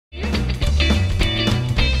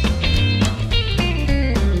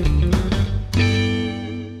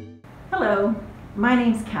My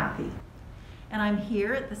name's Cathy, and I'm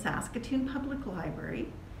here at the Saskatoon Public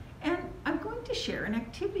Library, and I'm going to share an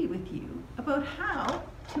activity with you about how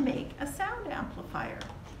to make a sound amplifier.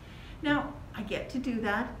 Now, I get to do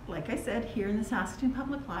that, like I said, here in the Saskatoon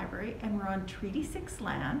Public Library, and we're on Treaty 6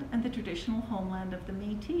 land and the traditional homeland of the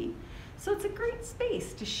Métis. So it's a great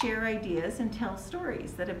space to share ideas and tell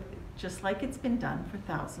stories that have, just like it's been done for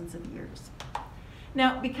thousands of years.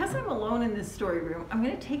 Now, because I'm alone in this story room, I'm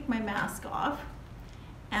going to take my mask off,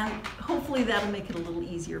 and hopefully that'll make it a little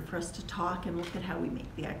easier for us to talk and look at how we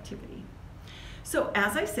make the activity. So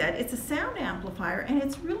as I said, it's a sound amplifier, and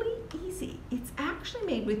it's really easy. It's actually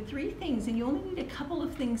made with 3 things, and you only need a couple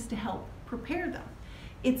of things to help prepare them.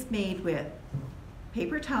 It's made with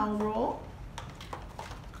paper towel roll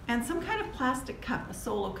and some kind of plastic cup, a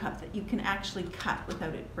solo cup that you can actually cut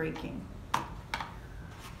without it breaking.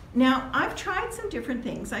 Now, I've tried some different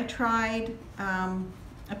things. I tried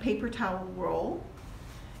a paper towel roll,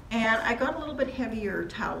 and I got a little bit heavier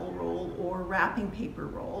towel roll or wrapping paper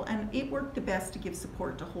roll, and it worked the best to give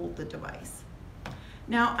support to hold the device.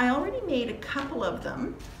 Now, I already made a couple of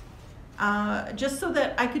them just so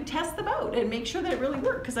that I could test them out and make sure that it really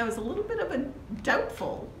worked, because I was a little bit of a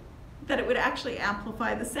doubtful that it would actually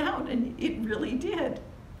amplify the sound, and it really did.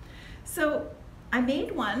 So I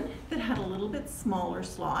made one that had a little bit smaller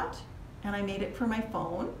slot, and I made it for my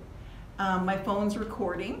phone. My phone's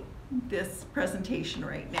recording this presentation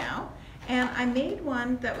right now, and I made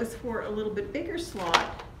one that was for a little bit bigger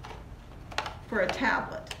slot for a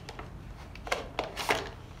tablet,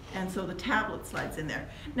 and so the tablet slides in there.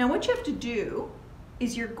 Now what you have to do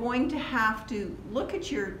is you're going to have to look at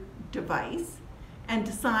your device and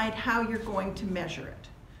decide how you're going to measure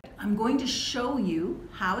it. I'm going to show you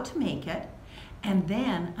how to make it, and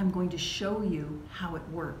then I'm going to show you how it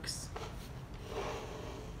works.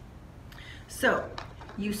 So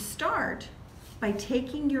you start by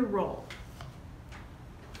taking your roll,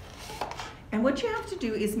 and what you have to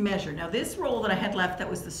do is measure. Now this roll that I had left, that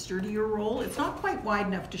was the sturdier roll, it's not quite wide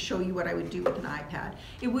enough to show you what I would do with an iPad.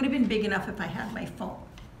 It would have been big enough if I had my phone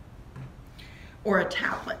or a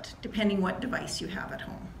tablet, depending what device you have at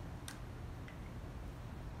home.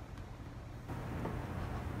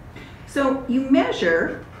 So you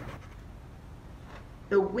measure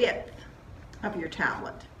the width of your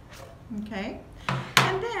tablet, okay?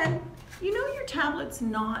 And then, you know your tablet's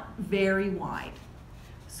not very wide.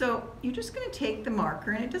 So you're just going to take the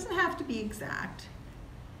marker, and it doesn't have to be exact.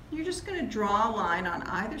 You're just going to draw a line on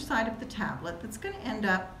either side of the tablet that's going to end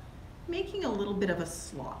up making a little bit of a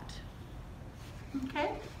slot.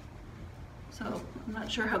 Okay? So I'm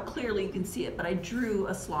not sure how clearly you can see it, but I drew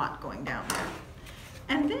a slot going down there.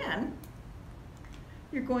 And then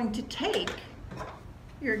you're going to take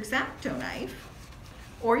your X-Acto knife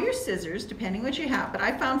or your scissors, depending what you have, but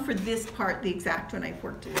I found for this part the X-Acto knife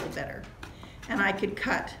worked a little better. And I could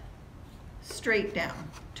cut straight down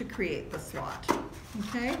to create the slot,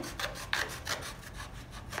 okay?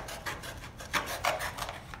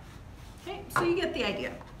 Okay, so you get the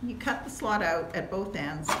idea. You cut the slot out at both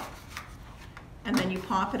ends, and then you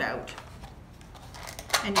pop it out,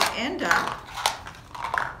 and you end up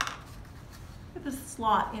with a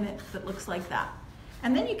slot in it that looks like that.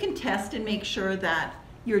 And then you can test and make sure that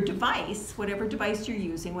your device, whatever device you're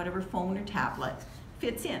using, whatever phone or tablet,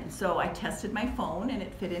 fits in. So I tested my phone and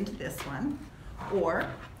it fit into this one, or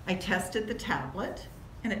I tested the tablet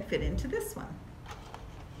and it fit into this one.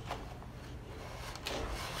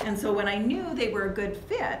 And so when I knew they were a good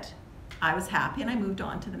fit, I was happy and I moved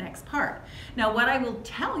on to the next part. Now what I will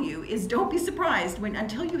tell you is, don't be surprised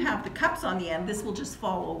until you have the cups on the end, this will just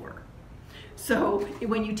fall over. So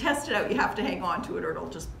when you test it out, you have to hang on to it or it'll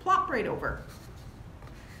just plop right over.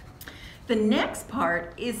 The next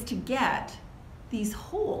part is to get these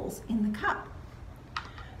holes in the cup.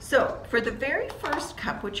 So for the very first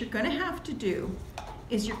cup, what you're going to have to do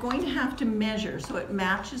is you're going to have to measure so it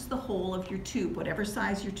matches the hole of your tube, whatever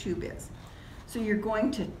size your tube is. So you're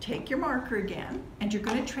going to take your marker again, and you're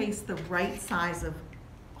going to trace the right size of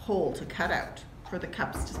hole to cut out for the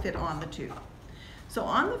cups to fit on the tube. So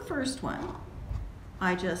on the first one,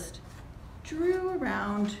 I just drew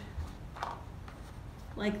around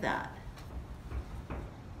like that.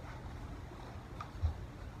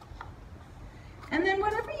 And then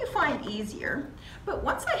whatever you find easier, but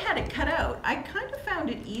once I had it cut out, I kind of found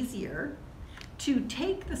it easier to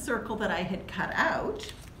take the circle that I had cut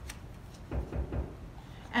out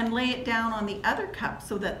and lay it down on the other cup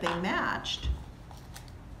so that they matched.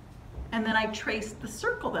 And then I traced the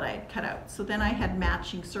circle that I had cut out. So then I had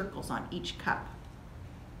matching circles on each cup.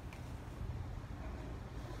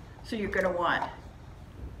 So you're going to want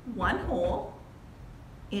one hole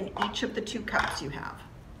in each of the 2 cups you have.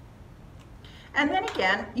 And then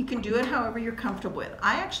again, you can do it however you're comfortable with.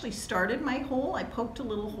 I actually started my hole, I poked a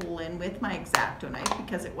little hole in with my X-Acto knife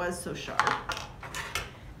because it was so sharp.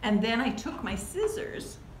 And then I took my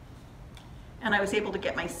scissors, and I was able to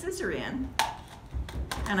get my scissor in,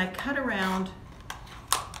 and I cut around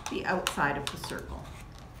the outside of the circle.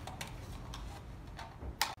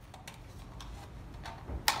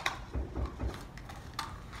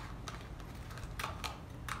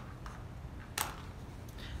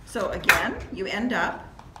 So again, you end up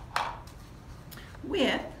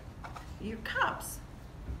with your cups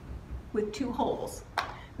with 2 holes.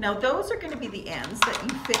 Now those are going to be the ends that you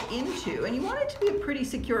fit into, and you want it to be a pretty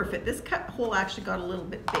secure fit. This cut hole actually got a little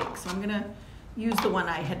bit big, so I'm going to use the one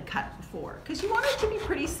I had cut before, because you want it to be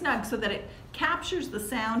pretty snug so that it captures the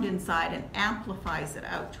sound inside and amplifies it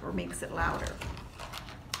out or makes it louder.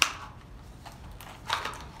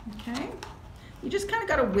 Okay, you just kind of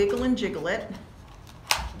got to wiggle and jiggle it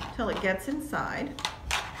till it gets inside,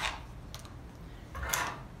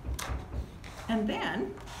 and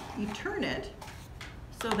then you turn it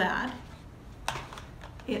so that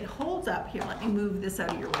it holds up. Here, let me move this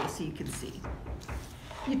out of your way so you can see.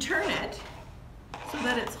 You turn it so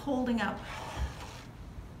that it's holding up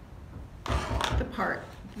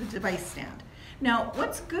the device stand. Now,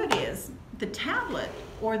 what's good is the tablet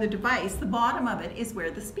or the device, the bottom of it is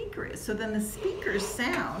where the speaker is. So then the speaker's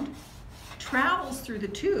sound travels through the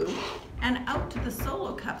tube and out to the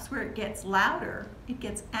solo cups where it gets louder. It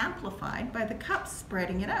gets amplified by the cups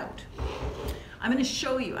spreading it out. I'm going to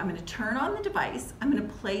show you. I'm going to turn on the device. I'm going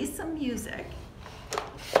to play some music,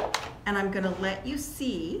 and I'm going to let you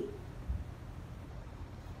see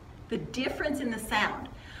the difference in the sound.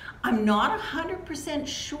 I'm not 100%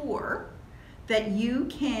 sure that you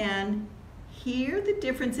can hear the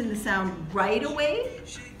difference in the sound right away.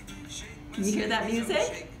 Can you hear that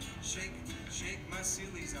music?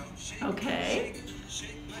 Okay.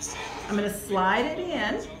 I'm going to slide it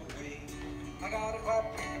in. I gotta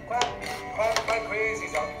clap, clap, clap my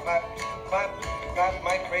crazies out, clap, clap, clap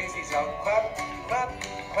my crazies out, clap, clap,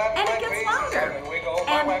 clap and my it gets crazies louder. out, and wiggle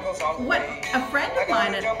my waggles out. What a friend of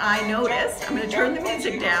mine and I noticed, I'm going to turn the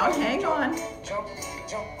music down, hang on. Jump,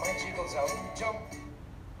 jump my jiggles out, jump.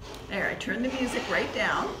 There, I turned the music right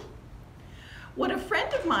down. What a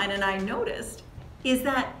friend of mine and I noticed is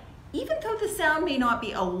that even though the sound may not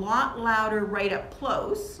be a lot louder right up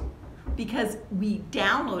close, because we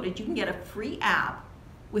downloaded, you can get a free app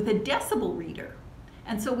with a decibel reader.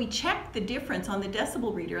 And so we checked the difference on the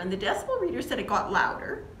decibel reader, and the decibel reader said it got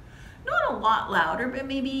louder. Not a lot louder, but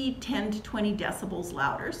maybe 10 to 20 decibels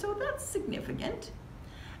louder, so that's significant.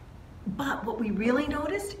 But what we really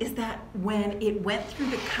noticed is that when it went through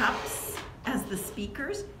the cups as the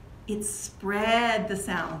speakers, it spread the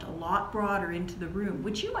sound a lot broader into the room,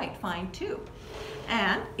 which you might find too.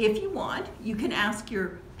 And if you want, you can ask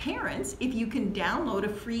your parents if you can download a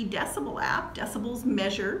free decibel app. Decibels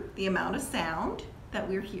measure the amount of sound that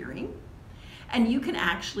we're hearing. And you can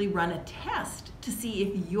actually run a test to see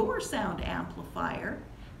if your sound amplifier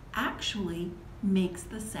actually makes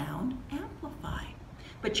the sound amplify.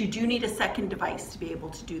 But you do need a second device to be able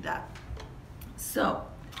to do that. So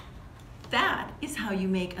that is how you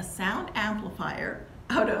make a sound amplifier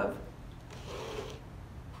out of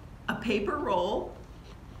a paper roll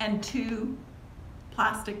and 2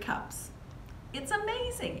 plastic cups. It's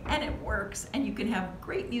amazing, and it works, and you can have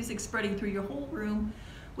great music spreading through your whole room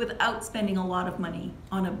without spending a lot of money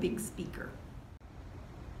on a big speaker.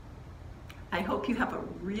 I hope you have a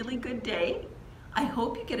really good day. I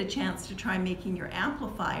hope you get a chance to try making your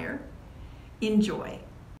amplifier. Enjoy.